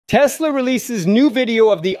Tesla releases new video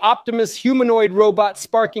of the Optimus humanoid robot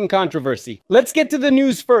sparking controversy. Let's get to the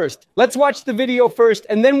news first. Let's watch the video first,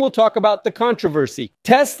 and then we'll talk about the controversy.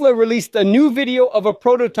 Tesla released a new video of a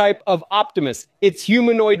prototype of Optimus, its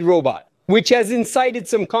humanoid robot, which has incited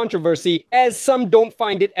some controversy as some don't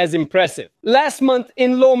find it as impressive. Last month,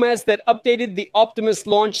 in Lomas that updated the Optimus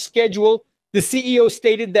launch schedule, the CEO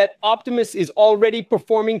stated that Optimus is already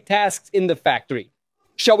performing tasks in the factory.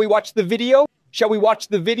 Shall we watch the video? Shall we watch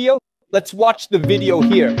the video? Let's watch the video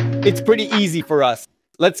here. It's pretty easy for us.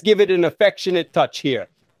 Let's give it an affectionate touch here.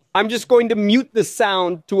 I'm just going to mute the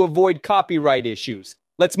sound to avoid copyright issues.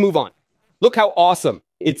 Let's move on. Look how awesome.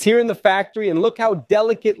 It's here in the factory, and look how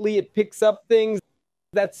delicately it picks up things.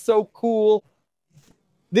 That's so cool.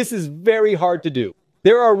 This is very hard to do.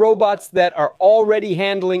 There are robots that are already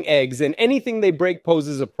handling eggs, and anything they break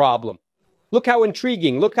poses a problem. Look how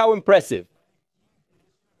intriguing. Look how impressive.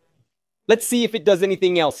 Let's see if it does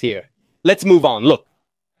anything else here. Let's move on. Look,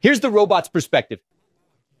 here's the robot's perspective.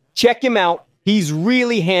 Check him out. He's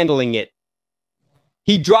really handling it.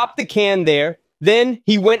 He dropped the can there. Then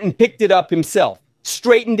he went and picked it up himself,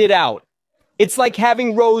 straightened it out. It's like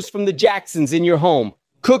having Rose from the Jacksons in your home,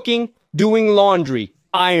 cooking, doing laundry,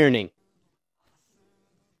 ironing.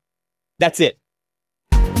 That's it.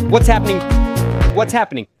 What's happening? What's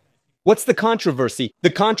happening? What's the controversy?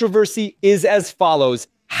 The controversy is as follows.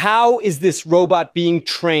 How is this robot being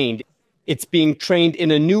trained? It's being trained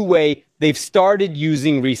in a new way they've started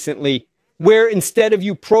using recently, where instead of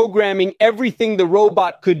you programming everything the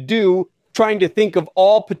robot could do, trying to think of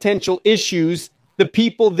all potential issues, the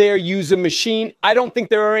people there use a machine. I don't think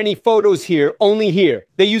there are any photos here, only here.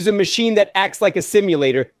 They use a machine that acts like a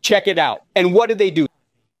simulator. Check it out. And what do?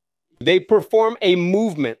 They perform a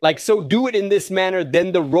movement, like, so do it in this manner,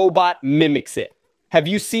 then the robot mimics it. Have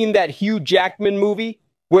you seen that Hugh Jackman movie?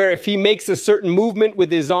 Where if he makes a certain movement with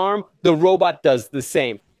his arm, the robot does the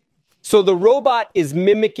same. So the robot is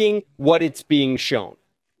mimicking what it's being shown.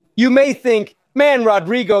 You may think, man,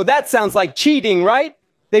 Rodrigo, that sounds like cheating, right?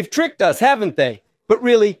 They've tricked us, haven't they? But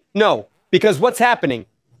really, no, because what's happening?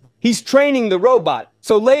 He's training the robot.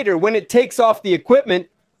 So later, when it takes off the equipment,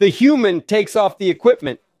 the human takes off the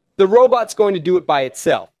equipment. The robot's going to do it by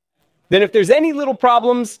itself. Then if there's any little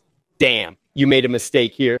problems, damn, you made a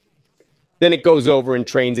mistake here. Then it goes over and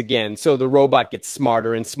trains again, so the robot gets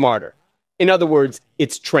smarter and smarter. In other words,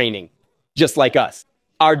 it's training, just like us.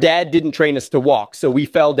 Our dad didn't train us to walk, so we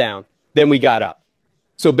fell down, then we got up.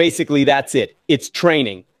 So basically that's it. It's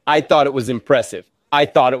training. I thought it was impressive. I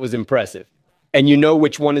thought it was impressive. And you know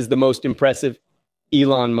which one is the most impressive?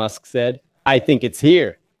 Elon Musk said. I think it's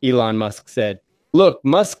here, Elon Musk said. Look,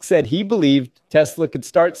 Musk said he believed Tesla could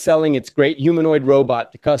start selling its great humanoid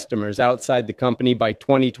robot to customers outside the company by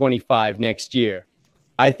 2025 next year.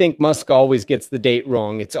 I think Musk always gets the date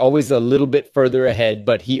wrong. It's always a little bit further ahead,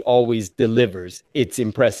 but he always delivers. It's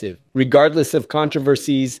impressive. Regardless of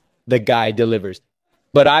controversies, the guy delivers.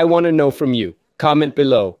 But I want to know from you. Comment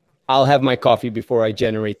below. I'll have my coffee before I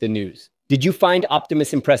generate the news. Did you find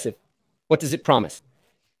Optimus impressive? What does it promise?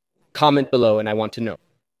 Comment below and I want to know.